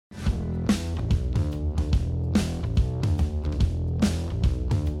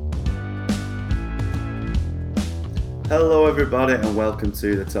Hello everybody and welcome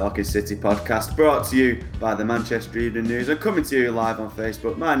to the Talking City podcast, brought to you by the Manchester Evening News and coming to you live on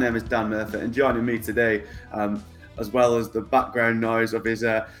Facebook. My name is Dan Murphy and joining me today, as well as the background noise of his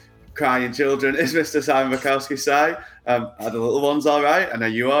crying children, is Mr. Simon Bukowski. Si, are the little ones all right? And are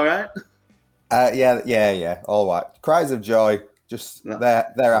you all right? Yeah, all right. Cries of joy. Just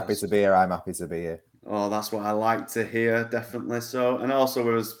they're happy to be here. I'm happy to be here. Oh, that's what I like to hear, definitely so. And also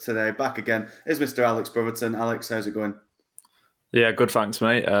with us today, back again, is Mr. Alex Brotherton. Alex, how's it going? Yeah, good, thanks,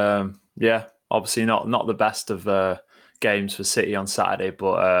 mate. Obviously not the best of games for City on Saturday,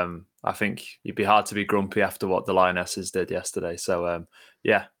 but I think you'd be hard to be grumpy after what the Lionesses did yesterday. So,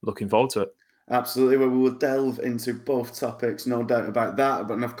 looking forward to it. Absolutely. Well, we will delve into both topics, no doubt about that.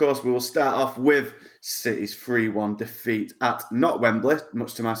 But of course, we will start off with City's 3-1 defeat at not Wembley,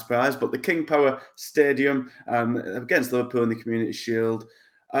 much to my surprise, but the King Power Stadium against Liverpool in the Community Shield.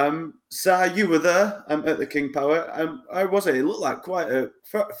 Si, you were there at the King Power. How was it? It looked like quite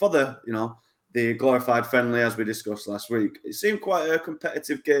for the glorified friendly, as we discussed last week. It seemed quite a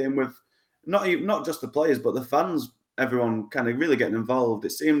competitive game with not just the players, but the fans. Everyone kind of really getting involved.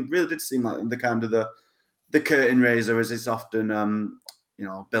 It really did seem like the kind of the curtain raiser, as it's often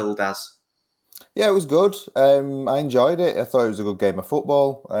billed as. Yeah, it was good. I enjoyed it. I thought it was a good game of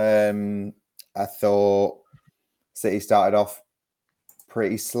football. I thought City started off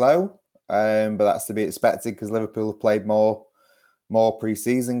pretty slow, but that's to be expected because Liverpool have played more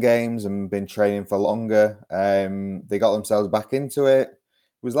pre-season games and been training for longer. They got themselves back into it. It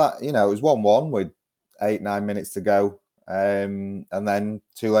was it was 1-1 with 8-9 minutes to go, and then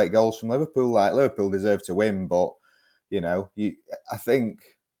 2 late goals from Liverpool. Like, Liverpool deserved to win, but I think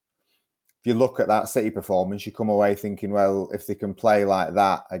if you look at that City performance, you come away thinking, well, if they can play like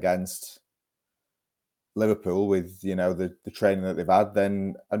that against Liverpool with the training that they've had,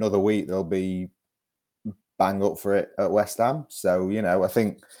 then another week they'll be bang up for it at West Ham. So I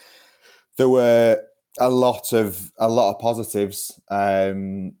think there were a lot of positives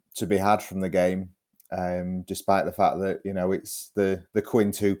to be had from the game. Despite the fact that it's the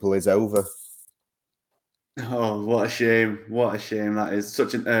quintuple is over. Oh, what a shame! What a shame that is.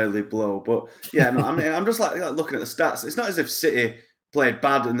 Such an early blow. But yeah, no, I mean, I'm just like looking at the stats. It's not as if City played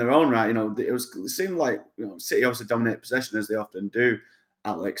bad in their own right. It seemed like City obviously dominated possession as they often do,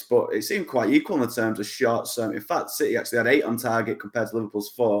 Alex. But it seemed quite equal in the terms of shots. In fact, City actually had 8 on target compared to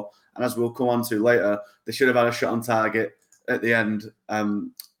Liverpool's 4. And as we'll come on to later, they should have had a shot on target at the end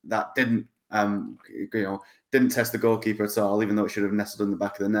that didn't test the goalkeeper at all, even though it should have nestled in the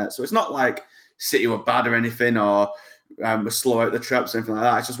back of the net. So it's not like City were bad or anything, or were slow out the traps or anything like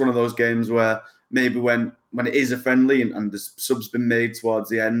that. It's just one of those games where maybe when it is a friendly and the sub's been made towards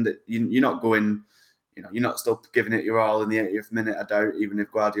the end, you're not going, you're not still giving it your all in the 80th minute, I doubt, even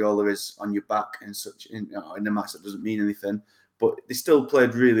if Guardiola is on your back in a match that doesn't mean anything. But they still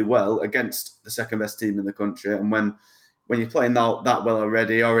played really well against the second best team in the country. And when you're playing that well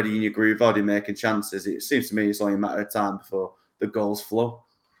already in your groove, already making chances, it seems to me it's only a matter of time before the goals flow.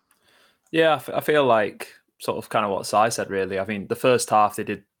 Yeah, I feel like sort of kind of what Si said, really. I mean, the first half they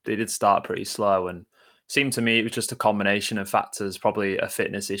did start pretty slow, and seemed to me it was just a combination of factors, probably a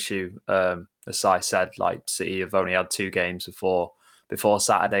fitness issue. As Si said, like City have only had 2 games before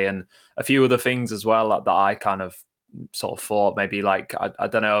Saturday, and a few other things as well that I kind of sort of thought maybe like I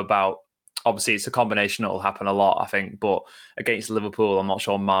don't know about. Obviously, it's a combination that will happen a lot, I think. But against Liverpool, I'm not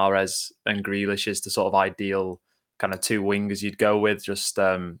sure Mahrez and Grealish is the sort of ideal kind of 2 wingers you'd go with, just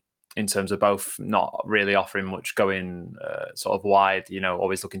in terms of both not really offering much going sort of wide,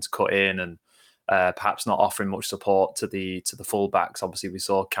 always looking to cut in and perhaps not offering much support to the fullbacks. Obviously, we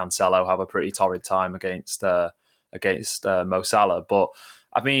saw Cancelo have a pretty torrid time against Mo Salah. But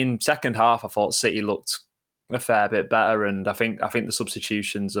I mean, second half, I thought City looked a fair bit better, and I think the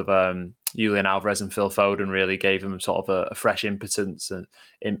substitutions of Julian Alvarez and Phil Foden really gave them sort of a fresh impetus, and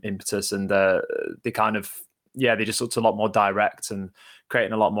they kind of they just looked a lot more direct and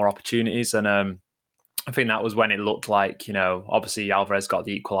creating a lot more opportunities. And I think that was when it looked like obviously Alvarez got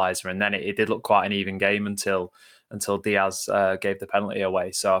the equaliser, and then it did look quite an even game until Diaz gave the penalty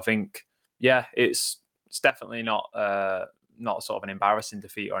away. So I think it's definitely not sort of an embarrassing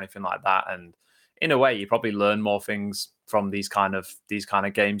defeat or anything like that. And in a way, you probably learn more things from these kind of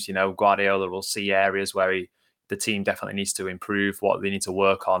games. Guardiola will see areas where the team definitely needs to improve, what they need to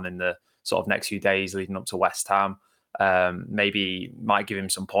work on in the sort of next few days leading up to West Ham. Maybe might give him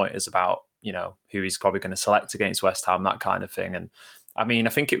some pointers about who he's probably going to select against West Ham, that kind of thing. And I mean,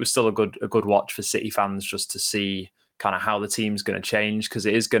 I think it was still a good watch for City fans just to see kind of how the team's going to change, because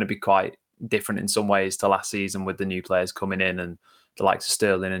it is going to be quite different in some ways to last season with the new players coming in and the likes of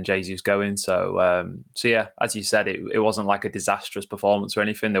Sterling and Jesus going. So yeah, as you said, it wasn't like a disastrous performance or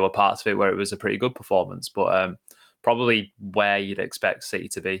anything. There were parts of it where it was a pretty good performance, but probably where you'd expect City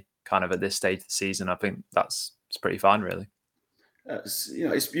to be kind of at this stage of the season. I think it's pretty fine, really.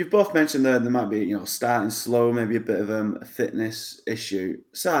 You've both mentioned there might be, starting slow, maybe a bit of a fitness issue.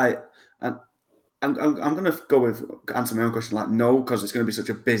 So I'm going to go with answer my own question like no, because it's going to be such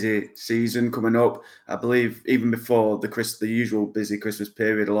a busy season coming up. I believe even before the usual busy Christmas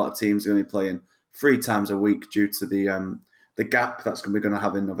period, a lot of teams are going to be playing 3 times a week due to the gap that's we're going to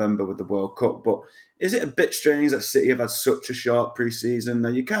have in November with the World Cup. But is it a bit strange that City have had such a short pre-season? Now,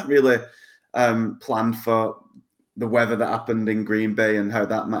 you can't really plan for the weather that happened in Green Bay and how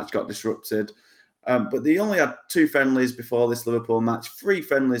that match got disrupted. But they only had 2 friendlies before this Liverpool match. 3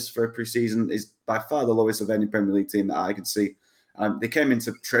 friendlies for a pre-season is by far the lowest of any Premier League team that I could see. They came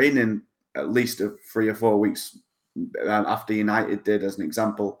into training at least 3 or 4 weeks after United did, as an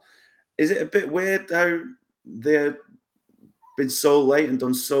example. Is it a bit weird how they've been so late and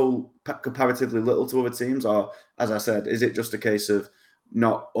done so comparatively little to other teams? Or, as I said, is it just a case of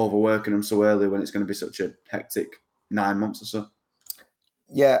not overworking them so early when it's going to be such a hectic 9 months or so?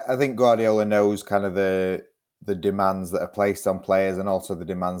 Yeah, I think Guardiola knows kind of the demands that are placed on players and also the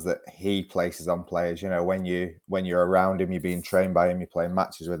demands that he places on players. When you're around him, you're being trained by him, you're playing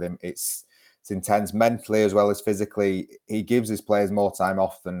matches with him. It's intense mentally as well as physically. He gives his players more time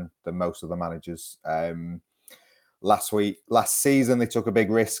off than most of the managers. Last season, they took a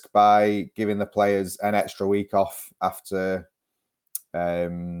big risk by giving the players an extra week off after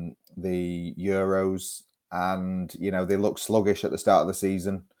the Euros. And, they looked sluggish at the start of the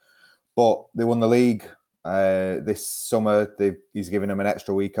season. But they won the league this summer. He's given them an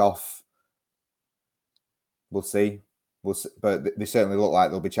extra week off. We'll see. But they certainly look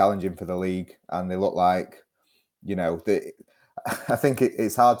like they'll be challenging for the league. And they look like, I think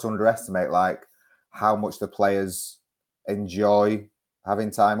it's hard to underestimate, like, how much the players enjoy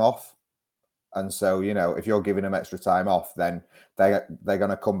having time off. And so, if you're giving them extra time off, then they're going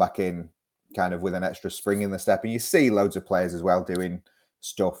to come back in kind of with an extra spring in the step. And you see loads of players as well doing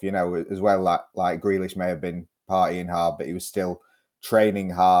stuff, as well, like Grealish may have been partying hard, but he was still training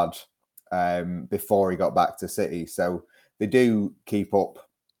hard before he got back to City. So they do keep up.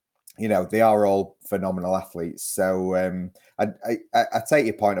 They are all phenomenal athletes. So I take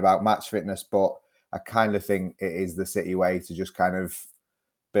your point about match fitness, but I kind of think it is the City way to just kind of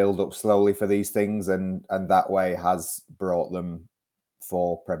build up slowly for these things, and that way has brought them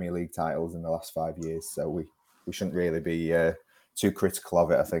 4 Premier League titles in the last 5 years. So we shouldn't really be too critical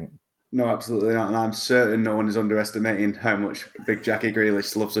of it, I think. No, absolutely not. And I'm certain no one is underestimating how much Big Jackie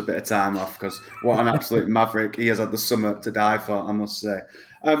Grealish loves a bit of time off, because what an absolute maverick. He has had the summer to die for, I must say.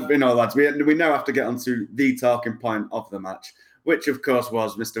 Lads, we now have to get on to the talking point of the match, which, of course,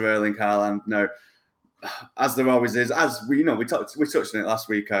 was Mr. Erling Haaland. Now, as there always is, as we touched on it last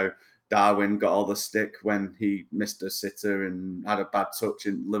week, how Darwin got all the stick when he missed a sitter and had a bad touch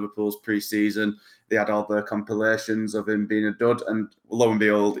in Liverpool's pre-season. They had all the compilations of him being a dud, and lo and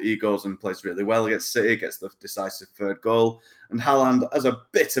behold, he goes and plays really well against City, gets the decisive 3rd goal. And Haaland has a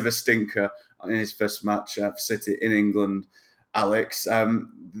bit of a stinker in his first match for City in England, Alex.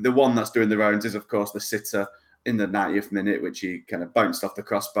 The one that's doing the rounds is, of course, the sitter in the 90th minute, which he kind of bounced off the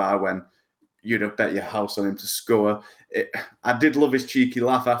crossbar when you'd have bet your house on him to score. I did love his cheeky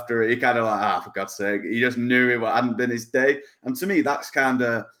laugh after it. He kind of like, for God's sake, he just knew it hadn't been his day. And to me, that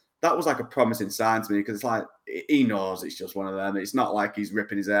was like a promising sign to me, because it's like, he knows it's just one of them. It's not like he's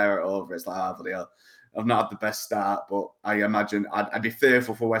ripping his hair over. It's like, bloody hell, I've not had the best start, but I imagine I'd be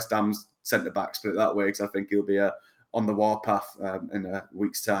fearful for West Ham's centre-backs, put it that way, because I think he'll be on the warpath in a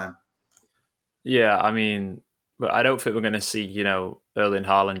week's time. Yeah, I mean, but I don't think we're going to see, Erling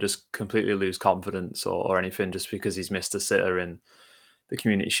Haaland just completely lose confidence or anything just because he's missed a sitter in the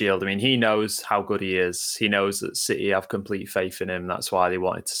Community Shield. I mean, he knows how good he is. He knows that City have complete faith in him. That's why they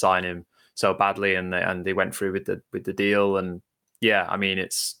wanted to sign him so badly, and they went through with the deal. And yeah, I mean,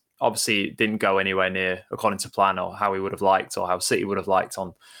 it's obviously it didn't go anywhere near according to plan or how he would have liked or how City would have liked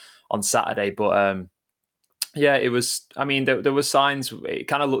on Saturday. But yeah, it was. I mean, there were signs. It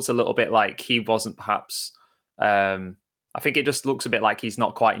kind of looks a little bit like he wasn't perhaps. I think it just looks a bit like he's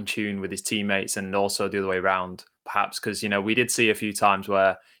not quite in tune with his teammates, and also the other way around, perhaps, because we did see a few times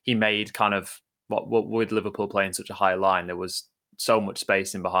where he made kind of what with Liverpool playing such a high line, there was so much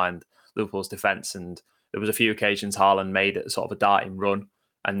space in behind Liverpool's defence, and there was a few occasions Haaland made it sort of a darting run,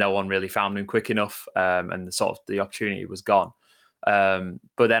 and no one really found him quick enough, and the opportunity was gone.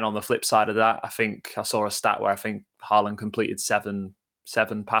 But then on the flip side of that, I think I saw a stat where I think Haaland completed seven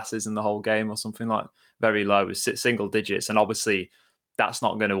 7 passes in the whole game or something, like very low. It's single digits, and obviously that's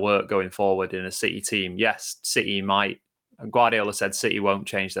not going to work going forward in a City team. Yes, City might. Guardiola said City won't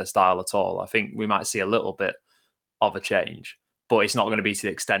change their style at all. I think we might see a little bit of a change, but it's not going to be to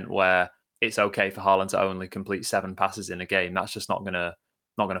the extent where it's okay for Haaland to only complete 7 passes in a game. That's just not going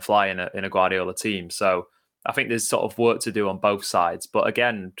to fly in a Guardiola team. So I think there's sort of work to do on both sides. But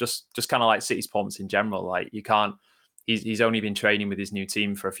again, just kind of like City's performance in general, like you can't. He's only been training with his new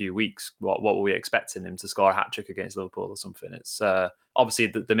team for a few weeks. What were we expecting him to score a hat trick against Liverpool or something? It's obviously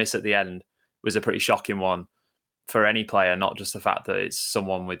the miss at the end was a pretty shocking one for any player, not just the fact that it's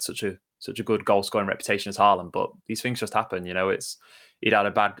someone with such a good goal scoring reputation as Haaland. But these things just happen, he'd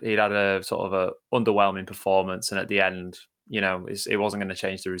had a sort of a underwhelming performance, and at the end, it wasn't going to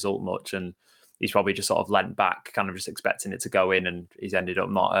change the result much, and he's probably just sort of leant back, kind of just expecting it to go in, and he's ended up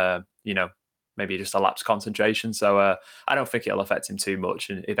not, maybe just a lapsed concentration. So I don't think it'll affect him too much,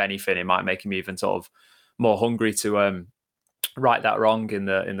 and if anything, it might make him even sort of more hungry to right that wrong in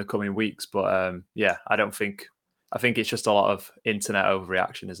the coming weeks. But I think it's just a lot of internet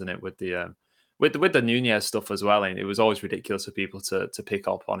overreaction, isn't it, with the with the Nunez stuff as well. And it was always ridiculous for people to pick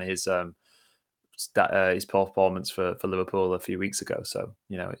up on his his performance for Liverpool a few weeks ago. So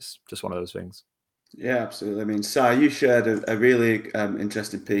it's just one of those things. Yeah, absolutely. I mean, Si, you shared a really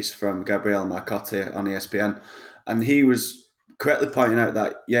interesting piece from Gabriele Marcotti on ESPN, and he was correctly pointing out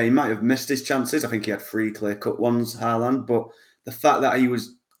that, he might have missed his chances. I think he had 3 clear-cut ones, Haaland, but the fact that he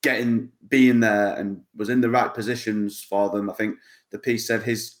was being there and was in the right positions for them, I think the piece said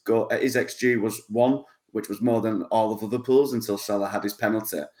his XG was 1, which was more than all of Liverpool's until Salah had his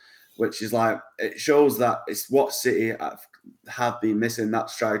penalty, which is like, it shows that it's what City have been missing, that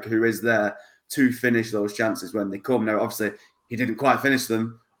striker who is there to finish those chances when they come. Now, obviously, he didn't quite finish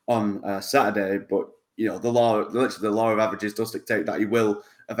them on Saturday, but the law of averages does dictate that he will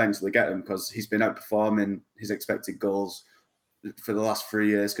eventually get them, because he's been outperforming his expected goals for the last 3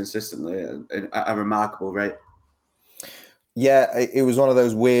 years consistently at a remarkable rate. Yeah, it was one of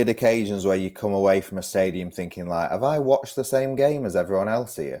those weird occasions where you come away from a stadium thinking, like, have I watched the same game as everyone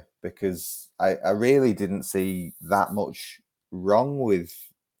else here? Because I really didn't see that much wrong with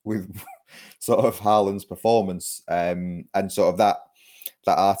sort of Haaland's performance, and sort of that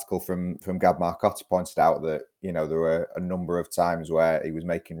article from Gab Marcotti pointed out that there were a number of times where he was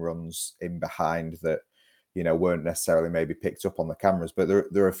making runs in behind that weren't necessarily maybe picked up on the cameras, but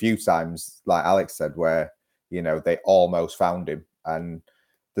there are a few times, like Alex said, where they almost found him. And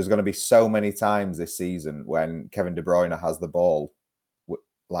there's going to be so many times this season when Kevin De Bruyne has the ball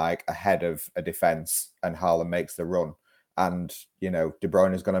like ahead of a defense and Haaland makes the run, and De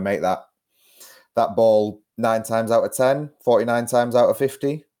Bruyne is going to make that ball 9 times out of 10, 49 times out of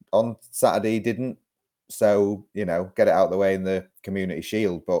 50. On Saturday, he didn't. So, get it out of the way in the Community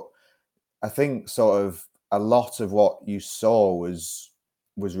Shield. But I think sort of a lot of what you saw was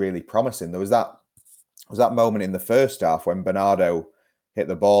really promising. There was that moment in the first half when Bernardo hit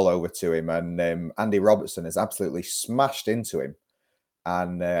the ball over to him, and Andy Robertson has absolutely smashed into him,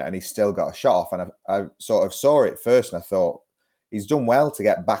 and he's still got a shot off. And I sort of saw it first, and I thought he's done well to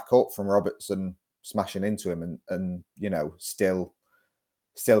get back up from Robertson smashing into him, and still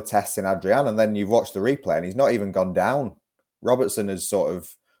testing Adrian. And then you've watched the replay, and he's not even gone down. Robertson has sort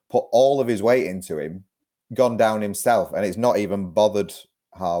of put all of his weight into him, gone down himself, and it's not even bothered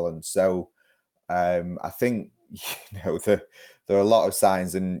Haaland. So I think there are a lot of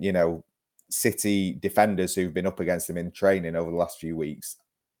signs, and City defenders who've been up against him in training over the last few weeks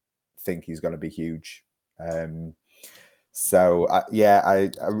think he's going to be huge. So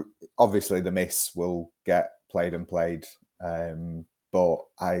I obviously the miss will get played, but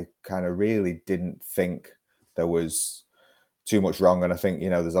I kind of really didn't think there was too much wrong, and I think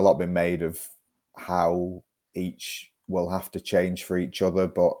there's a lot been made of how each will have to change for each other,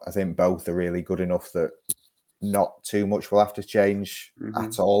 but I think both are really good enough that not too much will have to change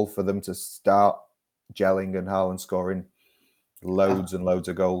at all for them to start gelling and Haaland scoring loads and loads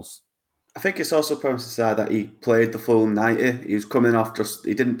of goals. I think it's also promising to say that he played the full 90. He was coming off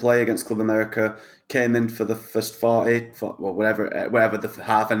he didn't play against Club America, came in for the first 40, whatever the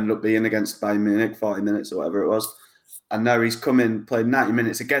half ended up being against Bayern Munich, 40 minutes or whatever it was. And now he's come in, played 90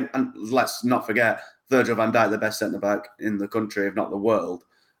 minutes again. And let's not forget, Virgil van Dijk, the best centre-back in the country, if not the world.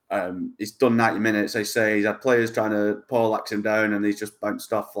 He's done 90 minutes. They say he's had players trying to poleaxe him down, and he's just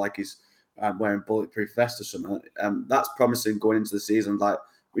bounced off like he's wearing bulletproof vest or something. That's promising going into the season. Like,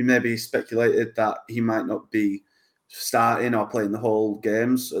 we maybe speculated that he might not be starting or playing the whole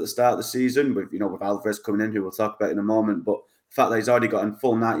games at the start of the season, with Alvarez coming in, who we'll talk about in a moment. But the fact that he's already got a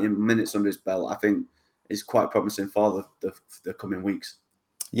full 90 minutes under his belt, I think is quite promising for the coming weeks.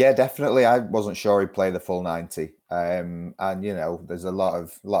 Yeah, definitely. I wasn't sure he'd play the full 90. And there's a lot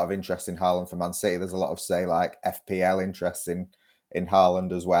of interest in Haaland for Man City. There's a lot of like FPL interest in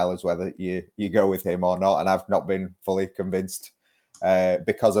Haaland as well, as whether you go with him or not. And I've not been fully convinced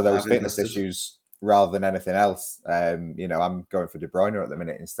because of those fitness issues rather than anything else. I'm going for De Bruyne at the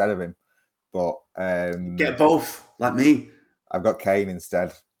minute instead of him. But get both, like me. I've got Kane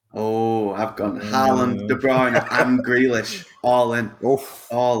instead. Oh, I've gone Haaland, De Bruyne, and Grealish. All in. Oof.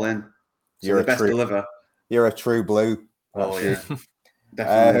 All in. So you're the best deliver. You're a true blue. Oh, yeah.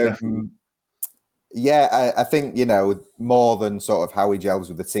 Definitely. Yeah, I think, more than sort of how he gels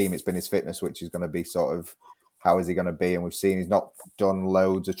with the team, it's been his fitness, which is going to be sort of how is he going to be. And we've seen he's not done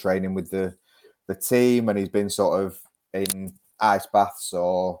loads of training with the team, and he's been sort of in ice baths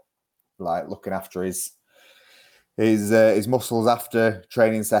or like looking after his muscles after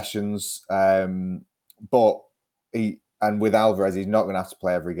training sessions. But with Alvarez, he's not going to have to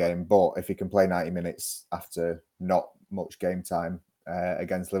play every game. But if he can play 90 minutes after not much game time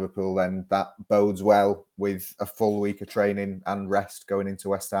against Liverpool, then that bodes well with a full week of training and rest going into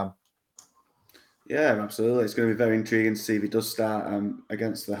West Ham. Yeah, absolutely. It's going to be very intriguing to see if he does start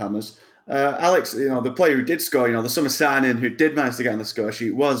against the Hammers. Alex, the player who did score, the summer signing who did manage to get on the score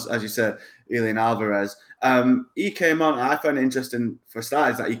sheet was, as you said, Erling Alvarez. He came on. I found it interesting for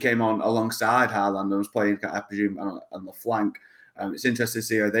starters that he came on alongside Haaland and was playing, I presume, on the flank. It's interesting to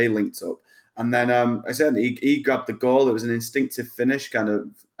see how they linked up. And then I said he grabbed the goal. It was an instinctive finish. Kind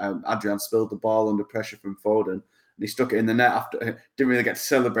of Adrian spilled the ball under pressure from Foden. And he stuck it in the net after. Didn't really get to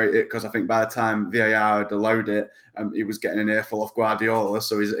celebrate it because I think by the time VAR had allowed it, he was getting an earful off Guardiola.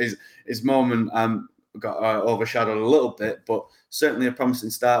 So his moment got overshadowed a little bit, but certainly a promising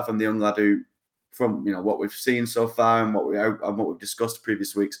start from the young lad who, from what we've seen so far and what we've discussed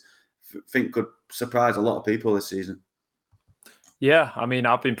previous weeks, think could surprise a lot of people this season. Yeah, I mean,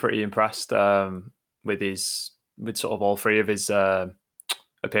 I've been pretty impressed with sort of all three of his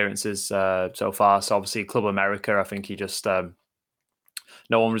appearances so far. So obviously, Club America, I think he just no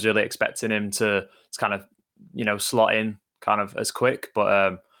one was really expecting him to kind of slot in kind of as quick.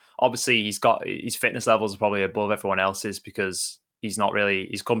 But obviously, he's got his fitness levels are probably above everyone else's because he's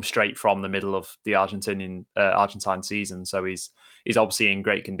come straight from the middle of the Argentine season, so he's obviously in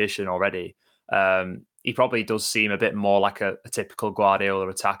great condition already. He probably does seem a bit more like a typical Guardiola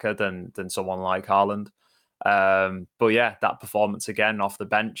attacker than someone like Haaland. But yeah, that performance again off the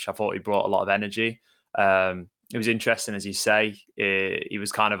bench, I thought he brought a lot of energy. It was interesting, as you say, he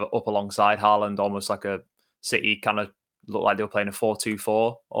was kind of up alongside Haaland, almost like a City kind of looked like they were playing a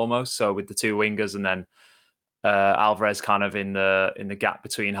 4-2-4 almost. So with the two wingers and then Alvarez kind of in the gap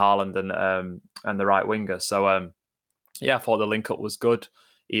between Haaland and the right winger. So yeah, I thought the link up was good.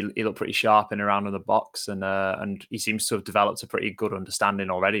 He looked pretty sharp in around in the box, and he seems to have developed a pretty good understanding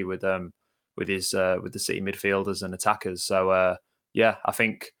already with the City midfielders and attackers. So yeah, I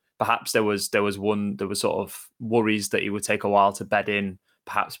think perhaps there was sort of worries that he would take a while to bed in,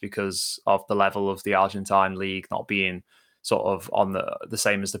 perhaps because of the level of the Argentine league not being sort of on the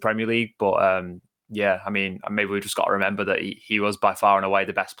same as the Premier League. But yeah, I mean, maybe we've just got to remember that he was by far and away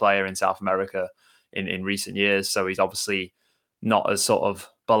the best player in South America in recent years. So he's obviously not as sort of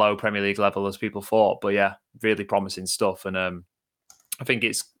below Premier League level as people thought. But yeah, really promising stuff. And I think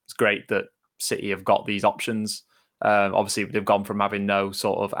it's great that City have got these options. Obviously, they've gone from having no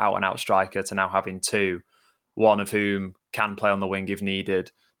sort of out-and-out striker to now having two, one of whom can play on the wing if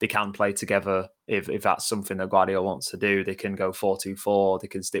needed. They can play together if that's something that Guardiola wants to do. They can go 4-2-4. They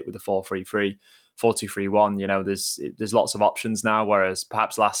can stick with the 4-3-3, 4-2-3-1. There's lots of options now, whereas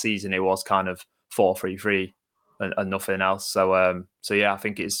perhaps last season it was kind of 4-3-3 and nothing else. So yeah, I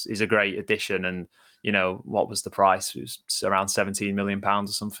think it's a great addition. And what was the price? It was around £17 million or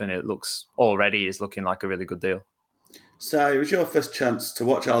something. It looks looking like a really good deal. So it was your first chance to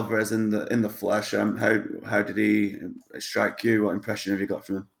watch Alvarez in the flesh. How did he strike you? What impression have you got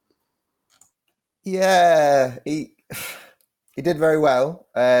from him? Yeah, he did very well.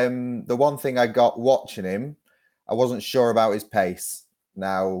 The one thing I got watching him, I wasn't sure about his pace.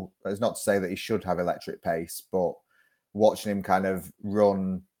 Now, it's not to say that he should have electric pace, but watching him kind of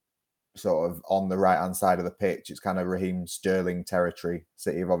run sort of on the right-hand side of the pitch, it's kind of Raheem Sterling territory.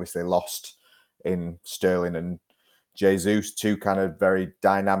 City have obviously lost in Sterling and Jesus, two kind of very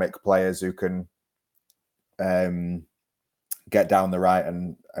dynamic players who can get down the right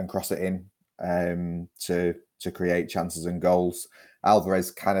and cross it in to create chances and goals.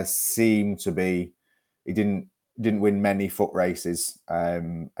 Alvarez kind of seemed to be, he didn't win many foot races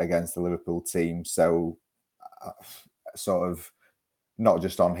against the Liverpool team. So sort of not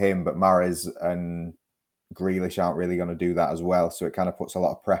just on him, but Mahrez and Grealish aren't really going to do that as well. So it kind of puts a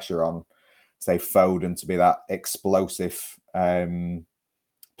lot of pressure on, say, Foden to be that explosive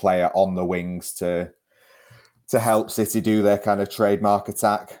player on the wings to help City do their kind of trademark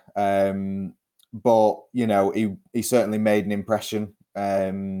attack. But, you know, he certainly made an impression.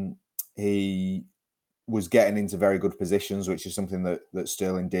 He was getting into very good positions, which is something that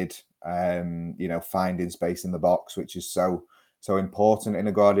Sterling did, you know, finding space in the box, which is so important in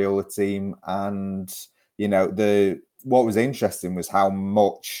a Guardiola team. And, you know, what was interesting was how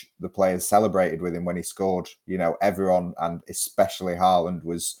much the players celebrated with him when he scored. You know, everyone, and especially Haaland,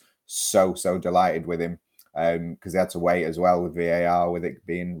 was so delighted with him, because they had to wait as well with VAR, with it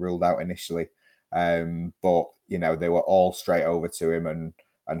being ruled out initially. But, you know, they were all straight over to him, and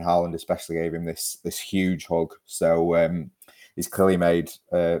Haaland especially gave him this huge hug. So he's clearly made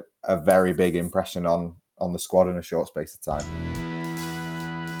a very big impression on the squad in a short space of time.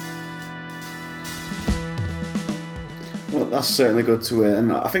 Well, that's certainly good to hear.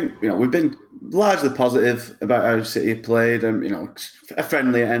 And I think, you know, we've been largely positive about how City played. You know, a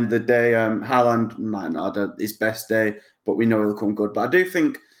friendly at the end of the day. Haaland might not have his best day, but we know he'll come good. But I do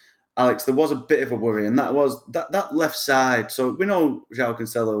think, Alex, there was a bit of a worry, and that was that left side. So we know João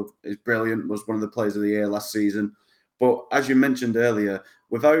Cancelo is brilliant, was one of the players of the year last season. But as you mentioned earlier,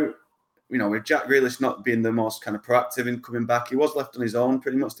 without, you know, with Jack Grealish not being the most kind of proactive in coming back, he was left on his own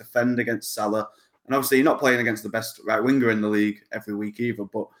pretty much to fend against Salah. And obviously, you're not playing against the best right winger in the league every week either.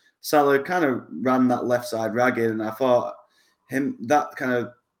 But Salah kind of ran that left side ragged, and I thought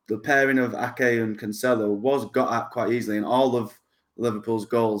the pairing of Ake and Cancelo was got at quite easily, and all of Liverpool's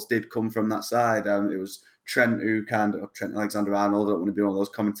goals did come from that side. It was Trent Alexander-Arnold. I don't want to be one of those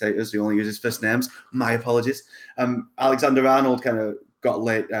commentators who only uses first names. My apologies. Alexander-Arnold kind of got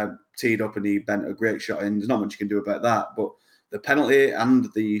late, teed up, and he bent a great shot in. There's not much you can do about that. But the penalty and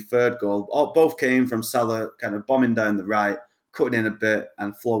the third goal both came from Salah kind of bombing down the right, cutting in a bit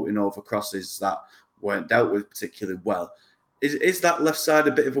and floating over crosses that weren't dealt with particularly well. Is that left side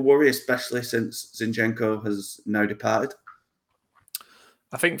a bit of a worry, especially since Zinchenko has now departed?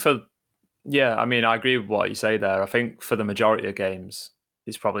 I think I agree with what you say there. I think for the majority of games,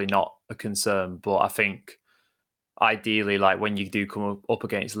 it's probably not a concern, but I think ideally, like when you do come up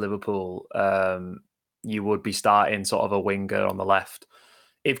against Liverpool, you would be starting sort of a winger on the left.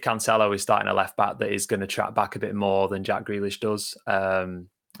 If Cancelo is starting a left back that is going to track back a bit more than Jack Grealish does, and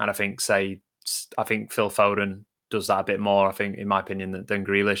I think Phil Foden does that a bit more, I think, in my opinion, than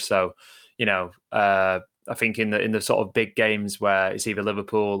Grealish. So, you know, I think in the sort of big games where it's either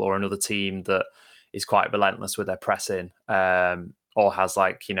Liverpool or another team that is quite relentless with their pressing, or has,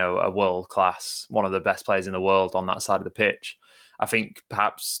 like, you know, a world class, one of the best players in the world on that side of the pitch, I think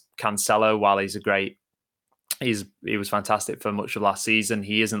perhaps Cancelo, while he was fantastic for much of last season,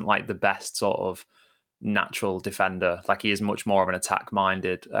 he isn't like the best sort of natural defender. Like, he is much more of an attack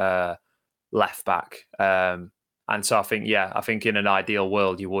minded left back. And so I think in an ideal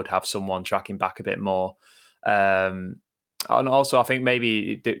world, you would have someone tracking back a bit more. And also, I think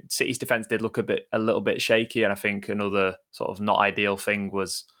maybe City's defence did look a little bit shaky. And I think another sort of not ideal thing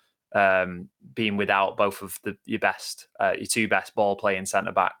was being without both of your two best ball playing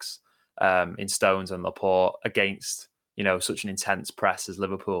centre backs in Stones and Laporte against, you know, such an intense press as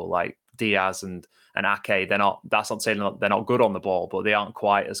Liverpool. Like Diaz and Ake, that's not saying they're not good on the ball, but they aren't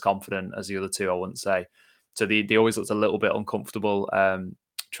quite as confident as the other two, I wouldn't say. So they always looked a little bit uncomfortable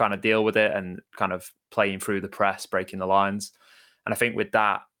trying to deal with it and kind of playing through the press, breaking the lines. And I think with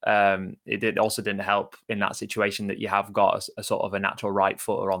that, it also didn't help in that situation that you have got a sort of a natural right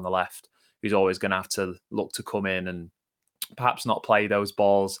footer on the left who's always going to have to look to come in and perhaps not play those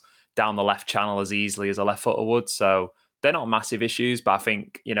balls down the left channel as easily as a left footer would. So they're not massive issues, but I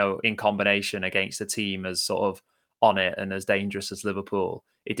think, you know, in combination against a team as sort of on it and as dangerous as Liverpool,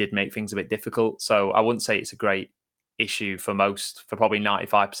 it did make things a bit difficult. So I wouldn't say it's a great issue for probably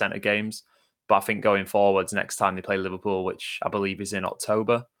 95% of games. But I think going forwards, next time they play Liverpool, which I believe is in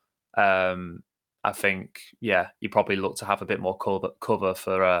October, I think, you probably look to have a bit more cover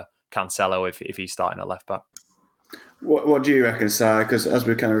for Cancelo if he's starting at left back. What do you reckon, Si? Because as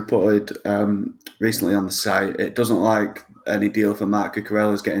we kind of reported recently on the site, it doesn't look like any deal for Marc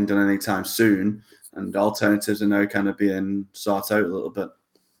Cucurella is getting done anytime soon, and alternatives are now kind of being sought out a little bit.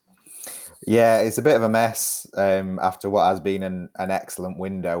 Yeah, it's a bit of a mess after what has been an excellent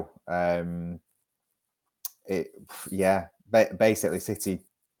window. Basically, City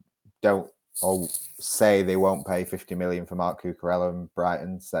don't say they won't pay 50 million for Marc Cucurella, and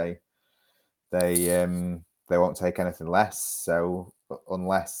Brighton say they won't take anything less. So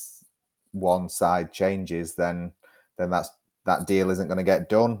unless one side changes, then that deal isn't going to get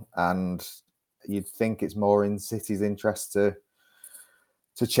done. And you'd think it's more in City's interest to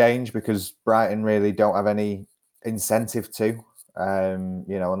change, because Brighton really don't have any incentive to,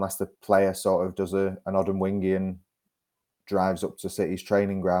 unless the player sort of does an odd and wingy and drives up to City's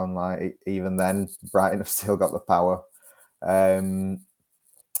training ground. Like, even then, Brighton have still got the power. I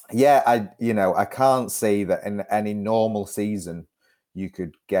can't see that in any normal season you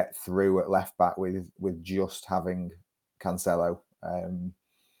could get through at left back with just having Cancelo.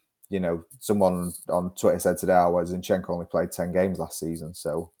 Someone on Twitter said today, Zinchenko only played 10 games last season,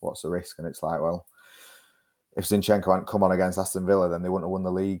 so what's the risk? And it's like, well, if Zinchenko hadn't come on against Aston Villa, then they wouldn't have won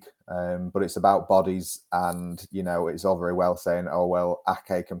the league. But it's about bodies, and, it's all very well saying, oh, well,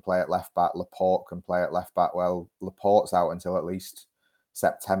 Ake can play at left back, Laporte can play at left back. Well, Laporte's out until at least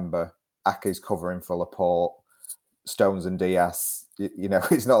September. Ake's covering for Laporte, Stones and Diaz.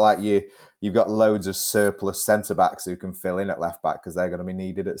 It's not like you've got loads of surplus centre-backs who can fill in at left back, because they're going to be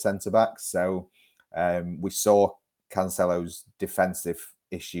needed at centre-backs. So we saw Cancelo's defensive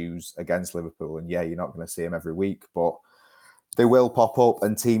issues against Liverpool, and you're not going to see him every week, but they will pop up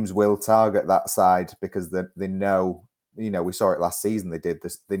and teams will target that side, because they know, we saw it last season, they did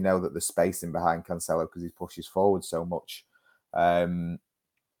this, they know that the spacing behind Cancelo, because he pushes forward so much.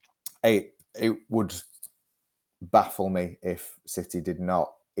 It would baffle me if City did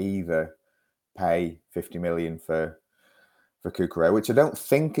not either pay 50 million for Cucurella, which I don't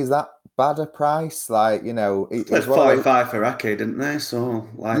think is that bad a price. Like, it's 45 for Ake, didn't they? So,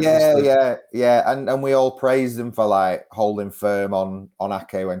 like, yeah, and we all praised them for like holding firm on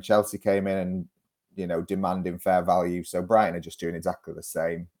Ake when Chelsea came in and demanding fair value. So Brighton are just doing exactly the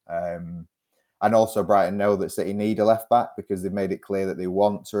same. And also Brighton know that City need a left back, because they've made it clear that they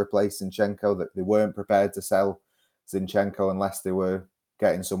want to replace Zinchenko, that they weren't prepared to sell Zinchenko unless they were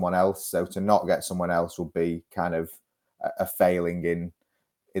getting someone else. So to not get someone else would be kind of a failing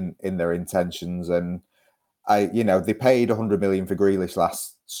in their intentions. And they paid 100 million for Grealish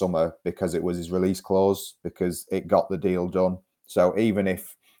last summer because it was his release clause, because it got the deal done. So even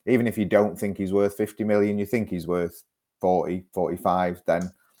if you don't think he's worth 50 million, you think he's worth 40, 45,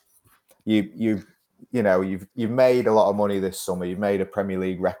 then you've made a lot of money this summer. You've made a Premier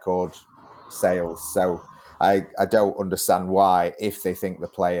League record sales. So I don't understand why, if they think the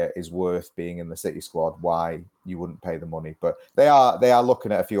player is worth being in the City squad, why you wouldn't pay the money. But they are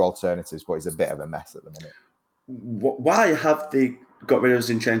looking at a few alternatives, but it's a bit of a mess at the minute. Why have they got rid of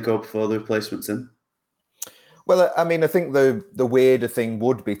Zinchenko before the replacements in? Well, I mean, I think the weirder thing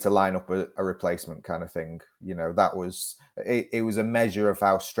would be to line up a replacement kind of thing. That was it was a measure of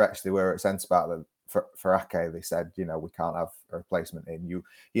how stretched they were at centre back. For Ake, they said, we can't have a replacement in.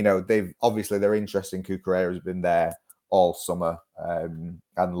 They've obviously, their interest in Cucurella has been there all summer and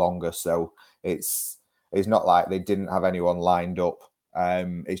longer. So it's not like they didn't have anyone lined up.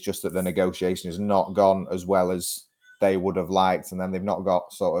 It's just that the negotiation has not gone as well as they would have liked, and then they've not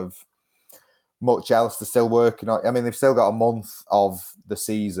got sort of much else to still working on. I mean, they've still got a month of the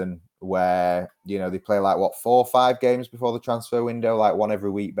season where, they play like 4 or 5 games before the transfer window, like one every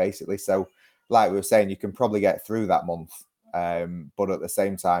week, basically. So like we were saying, you can probably get through that month. But at the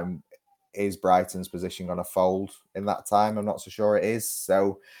same time, is Brighton's position going to fold in that time? I'm not so sure it is.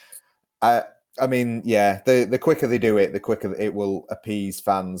 So, I mean, the quicker they do it, the quicker it will appease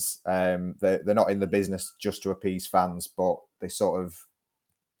fans. They're not in the business just to appease fans, but they sort of,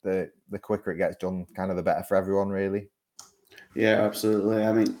 the quicker it gets done, kind of the better for everyone, really. Yeah, absolutely.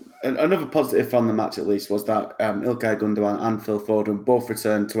 I mean, another positive from the match, at least, was that Ilkay Gundogan and Phil Foden both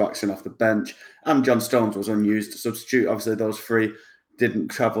returned to action off the bench, and John Stones was unused to substitute. Obviously, those three didn't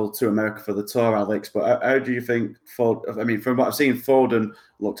travel to America for the tour, Alex. But how do you think Foden? I mean, from what I've seen, Foden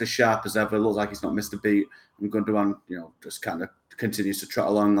looked as sharp as ever. Looks like he's not missed a beat, and Gundogan, just kind of continues to trot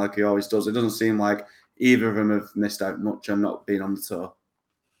along like he always does. It doesn't seem like either of them have missed out much on not being on the tour.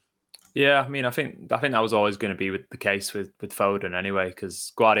 Yeah, I mean, I think that was always going to be the case with Foden anyway,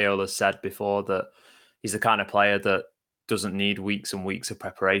 because Guardiola said before that he's the kind of player that doesn't need weeks and weeks of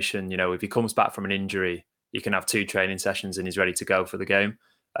preparation. If he comes back from an injury, you can have 2 training sessions and he's ready to go for the game.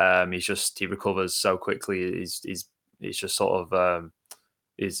 He recovers so quickly. He's just sort of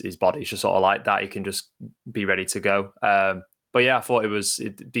his body's just sort of like that. He can just be ready to go. But yeah, I thought it was a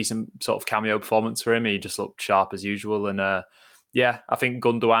decent sort of cameo performance for him. He just looked sharp as usual, and I think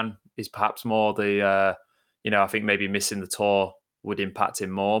Gundogan is perhaps more the, I think maybe missing the tour would impact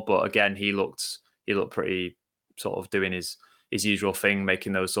him more. But again, he looked pretty sort of doing his usual thing,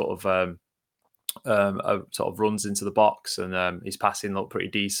 making those sort of runs into the box, and his passing looked pretty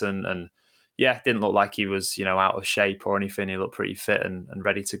decent. And didn't look like he was, out of shape or anything. He looked pretty fit and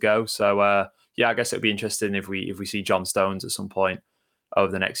ready to go. So I guess it'd be interesting if we see John Stones at some point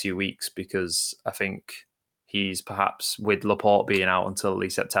over the next few weeks, because I think he's perhaps, with Laporte being out until at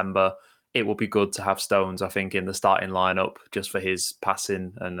least September, it will be good to have Stones, I think, in the starting lineup just for his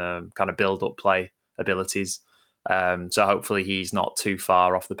passing and kind of build-up play abilities. So hopefully he's not too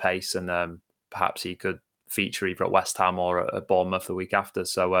far off the pace, and perhaps he could feature either at West Ham or at Bournemouth the week after.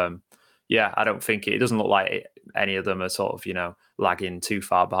 So yeah, I don't think it doesn't look like any of them are sort of lagging too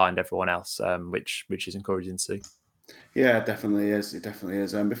far behind everyone else, which is encouraging to see. Yeah, it definitely is. It definitely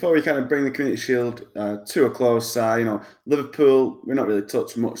is. And before we kind of bring the Community Shield to a close, Liverpool, we're not really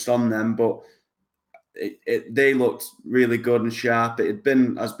touched much on them, but they looked really good and sharp. It had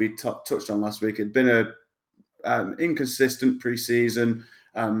been, as we touched on last week, it'd been a inconsistent pre-season,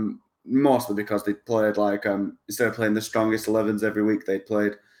 mostly because they played instead of playing the strongest 11s every week, they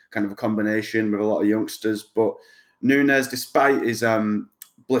played kind of a combination with a lot of youngsters. But Nunes, despite his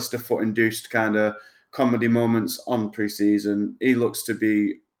blister foot induced kind of comedy moments on pre-season, he looks to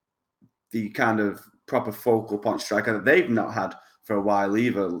be the kind of proper focal point striker that they've not had for a while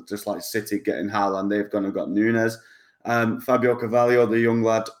either. Just like City getting Haaland, they've gone and got Nunes. Fabio Carvalho, the young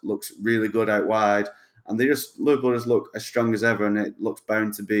lad, looks really good out wide, and Liverpool just look as strong as ever, and it looks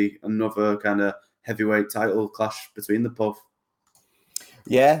bound to be another kind of heavyweight title clash between the both.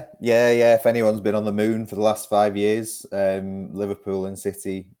 Yeah. If anyone's been on the moon for the last 5 years, Liverpool and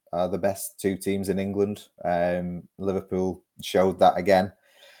City are the best two teams in England. Liverpool showed that again.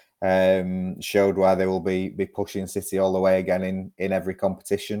 Showed why they will be pushing City all the way again in every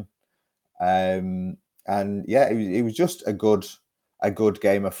competition. And yeah, it was just a good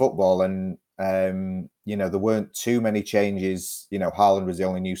game of football. And there weren't too many changes. Haaland was the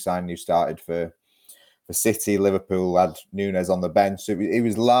only new signing who started for City. Liverpool had Nunes on the bench. So it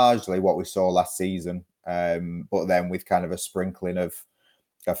was largely what we saw last season, but then with kind of a sprinkling of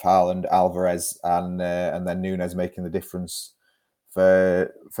Haaland, Alvarez, and then Nunes making the difference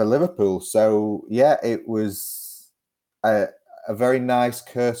for Liverpool. So yeah, it was a very nice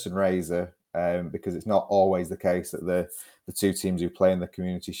curtain raiser, because it's not always the case that the two teams who play in the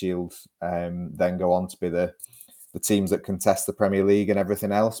Community Shield then go on to be the teams that contest the Premier League and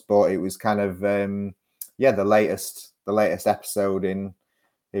everything else. But it was kind of the latest episode in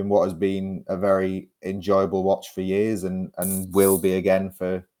what has been a very enjoyable watch for years, and will be again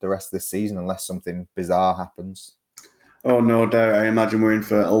for the rest of this season unless something bizarre happens. Oh, no doubt. I imagine we're in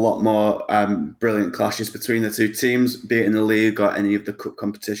for a lot more brilliant clashes between the two teams, be it in the league or any of the cup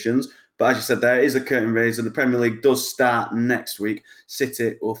competitions. But as you said, there is a curtain raiser. The Premier League does start next week.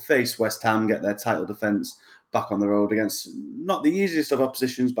 City will face West Ham, get their title defence back on the road against not the easiest of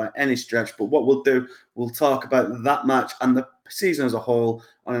oppositions by any stretch. But what we'll do, we'll talk about that match and the season as a whole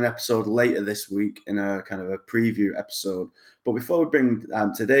on an episode later this week, in a kind of a preview episode. But before we bring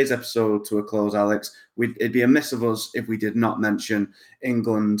today's episode to a close, Alex, it'd be amiss of us if we did not mention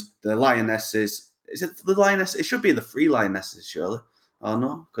England, the Lionesses. Is it the Lioness? It should be the Three Lionesses, surely. Oh,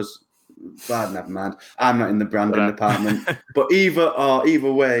 no? Because, never mind. I'm not in the branding department. But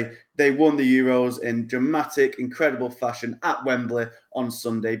either way, they won the Euros in dramatic, incredible fashion at Wembley on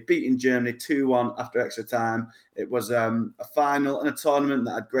Sunday, beating Germany 2-1 after extra time. It was a final and a tournament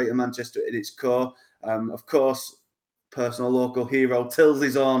that had Greater Manchester at its core. Of course, personal local hero,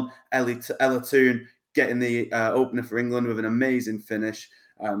 Tilsley's own Ella Toone, getting the opener for England with an amazing finish.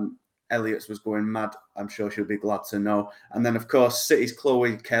 Elliott's was going mad. I'm sure she'll be glad to know. And then, of course, City's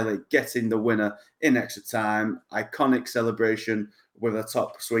Chloe Kelly getting the winner in extra time. Iconic celebration with a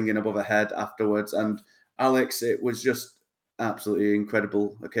top swinging above her head afterwards. And Alex, it was just absolutely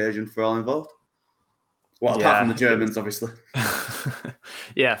incredible occasion for all involved. Well, apart from the Germans, obviously.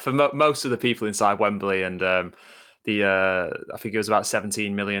 Yeah, for most of the people inside Wembley, and I think it was about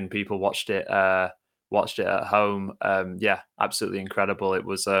 17 million people watched it at home. Yeah, absolutely incredible. It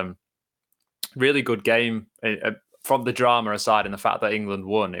was really good game. From the drama aside and the fact that England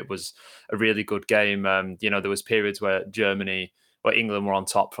won, it was a really good game. There was periods where England were on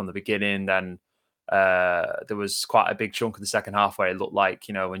top from the beginning. Then there was quite a big chunk of the second half where it looked like,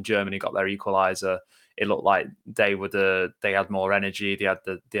 when Germany got their equaliser, it looked like they had more energy. They had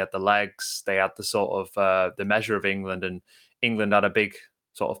the legs. They had the sort of the measure of England, and England had a big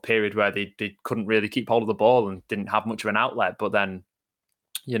sort of period where they couldn't really keep hold of the ball and didn't have much of an outlet. But then,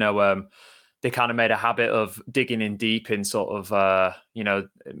 they kind of made a habit of digging in deep in sort of,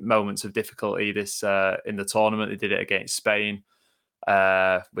 moments of difficulty in the tournament. They did it against Spain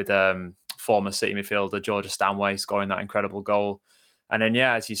with former City midfielder Georgia Stanway scoring that incredible goal. And then,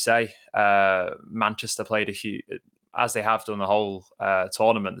 yeah, as you say, Manchester played as they have done the whole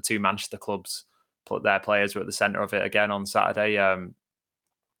tournament. The two Manchester clubs, their players were at the centre of it again on Saturday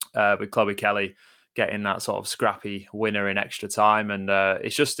with Chloe Kelly getting that sort of scrappy winner in extra time. And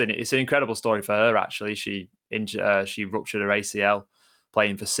it's an incredible story for her. Actually, she ruptured her ACL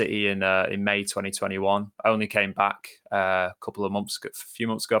playing for City in May 2021. Only came back a few months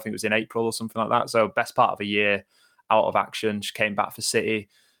ago. I think it was in April or something like that. So best part of a year out of action. She came back for City,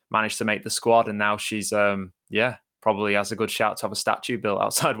 managed to make the squad, and now she's probably has a good shout to have a statue built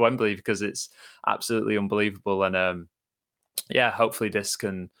outside Wembley, because it's absolutely unbelievable. And hopefully this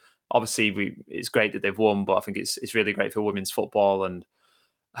can. Obviously, it's great that they've won, but I think it's really great for women's football, and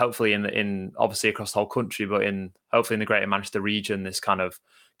hopefully in obviously across the whole country, but hopefully in the Greater Manchester region, this kind of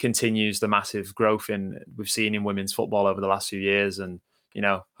continues the massive growth we've seen in women's football over the last few years. And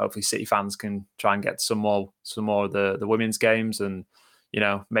hopefully City fans can try and get some more of the women's games, and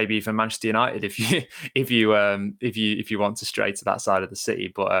maybe even Manchester United if you want to stray to that side of the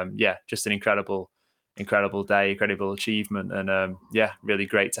city. But just an incredible day, incredible achievement, and really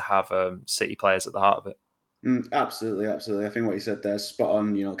great to have City players at the heart of it. Absolutely. I think what you said there is spot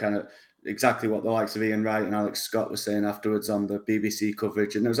on, kind of exactly what the likes of Ian Wright and Alex Scott were saying afterwards on the BBC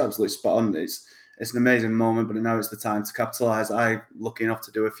coverage, and it was absolutely spot on. It's an amazing moment, but now it's the time to capitalise. I'm lucky enough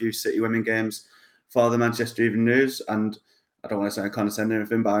to do a few City women games for the Manchester Evening News, and I don't want to sound condescending or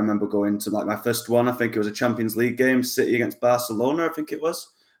anything, but I remember going to my first one. I think it was a Champions League game, City against Barcelona, I think it was.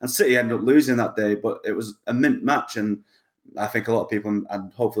 And City ended up losing that day, but it was a mint match. And I think a lot of people,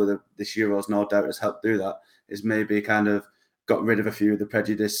 and hopefully this Euros no doubt has helped do that, is maybe kind of got rid of a few of the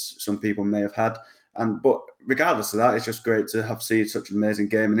prejudice some people may have had. But regardless of that, it's just great to have seen such an amazing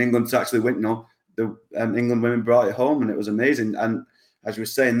game. And England to actually win, the England women brought it home, and it was amazing. And as you were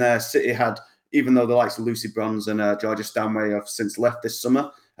saying there, City had, even though the likes of Lucy Bronze and Georgia Stanway have since left this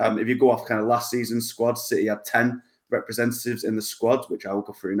summer, if you go off kind of last season's squad, City had 10 representatives in the squad, which I will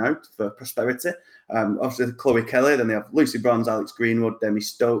go through now for prosperity. Obviously, Chloe Kelly, then they have Lucy Bronze, Alex Greenwood, Demi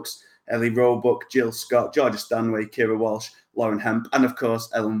Stokes, Ellie Roebuck, Jill Scott, Georgia Stanway, Kira Walsh, Lauren Hemp, and of course,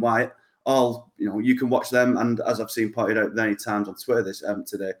 Ellen White. All, you can watch them. And as I've seen pointed out many times on Twitter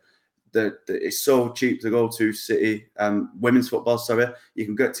today, it's so cheap to go to City women's football. Sorry, you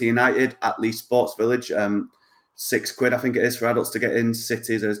can go to United at Leeds Sports Village, £6 I think it is for adults to get in.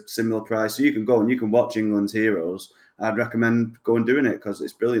 City's a similar price, so you can go and you can watch England's heroes. I'd recommend going and doing it because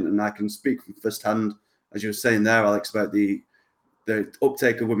it's brilliant, and I can speak from first hand, as you were saying there, Alex, about the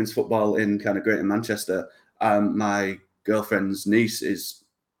uptake of women's football in kind of Greater Manchester. My girlfriend's niece is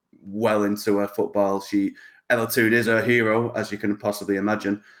well into her football. Ella Toon is her hero, as you can possibly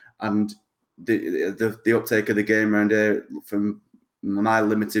imagine. And the uptake of the game around here, from my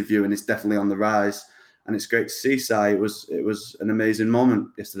limited viewing, is definitely on the rise. And it's great to see, Si. It was an amazing moment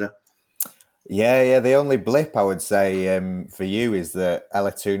yesterday. Yeah. The only blip I would say for you is that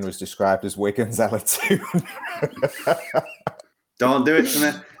Ella Toon was described as Wigan's Ella Toon. Don't do it to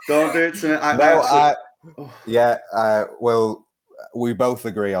me. Don't do it to me. Well, we both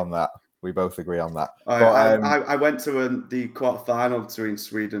agree on that. I went to the quarter-final between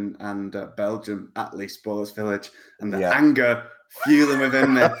Sweden and Belgium at Leeds Sports Village, and the anger fueling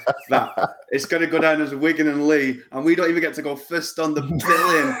within me that it's going to go down as Wigan and Lee, and we don't even get to go first on the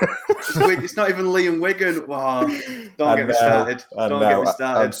billion. It's not even Lee and Wigan. Wow. Don't get me started.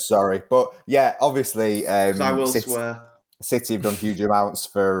 I'm sorry. But yeah, obviously, I will swear. City have done huge amounts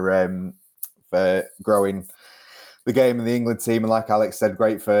for growing the game in the England team, and like Alex said,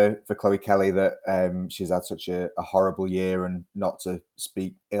 great for Chloe Kelly that she's had such a horrible year, and not to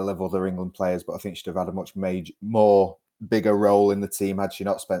speak ill of other England players, but I think she'd have had a much bigger role in the team had she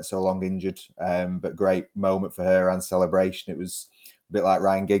not spent so long injured. But great moment for her and celebration. It was a bit like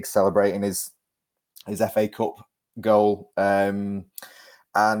Ryan Giggs celebrating his FA Cup goal.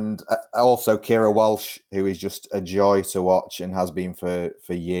 And also Kira Walsh, who is just a joy to watch and has been for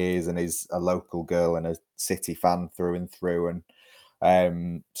years, and is a local girl and a City fan through and through,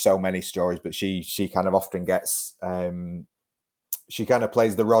 and so many stories. But she kind of often gets she kind of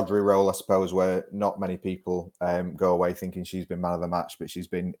plays the Rodri role, I suppose, where not many people go away thinking she's been man of the match, but she's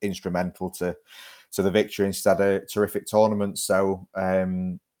been instrumental to the victory, and she's had a terrific tournament. So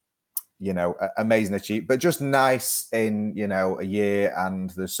amazing achievement, but just nice in, a year, and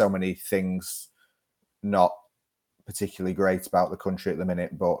there's so many things not particularly great about the country at the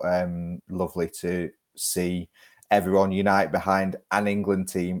minute, but lovely to see everyone unite behind an England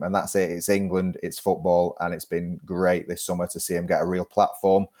team. And that's it. It's England, it's football, and it's been great this summer to see them get a real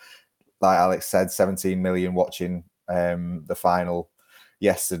platform. Like Alex said, 17 million watching the final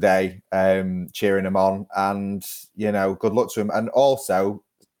yesterday, cheering them on, and, good luck to them. And also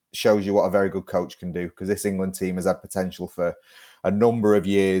shows you what a very good coach can do, because this England team has had potential for a number of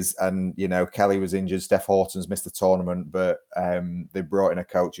years. And, you know, Kelly was injured, Steph Horton's missed the tournament, but they brought in a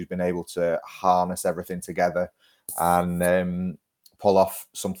coach who's been able to harness everything together and pull off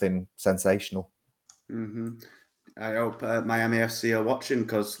something sensational. Mm-hmm. I hope Miami FC are watching,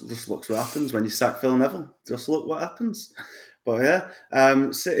 because just looks what happens when you sack Phil Neville. Just look what happens. But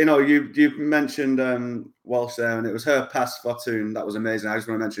yeah, so, you know, you mentioned Walsh there, and it was her pass for Toon that was amazing. I just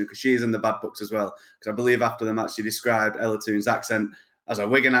want to mention, because she's in the bad books as well, because I believe after the match she described Ella Toon's accent as a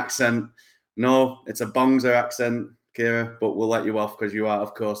Wigan accent. No, it's a Bongser accent, Kira, but we'll let you off because you are,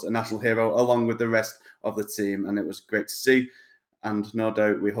 of course, a national hero along with the rest of the team, and it was great to see. And no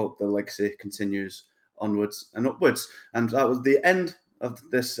doubt we hope the legacy continues onwards and upwards. And that was the end of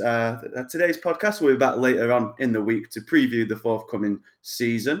this today's podcast. We'll be back later on in the week to preview the forthcoming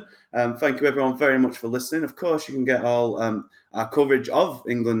season. Thank you everyone very much for listening. Of course, you can get all our coverage of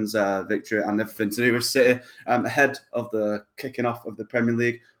England's victory and everything to do with City ahead of the kicking off of the Premier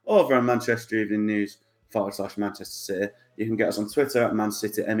League over on Manchester Evening News /Manchester City. You can get us on Twitter at Man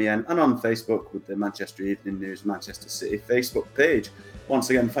City MEN and on Facebook with the Manchester Evening News Manchester City Facebook page. Once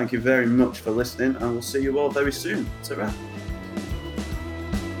again, thank you very much for listening, and we'll see you all very soon. Ta-ra.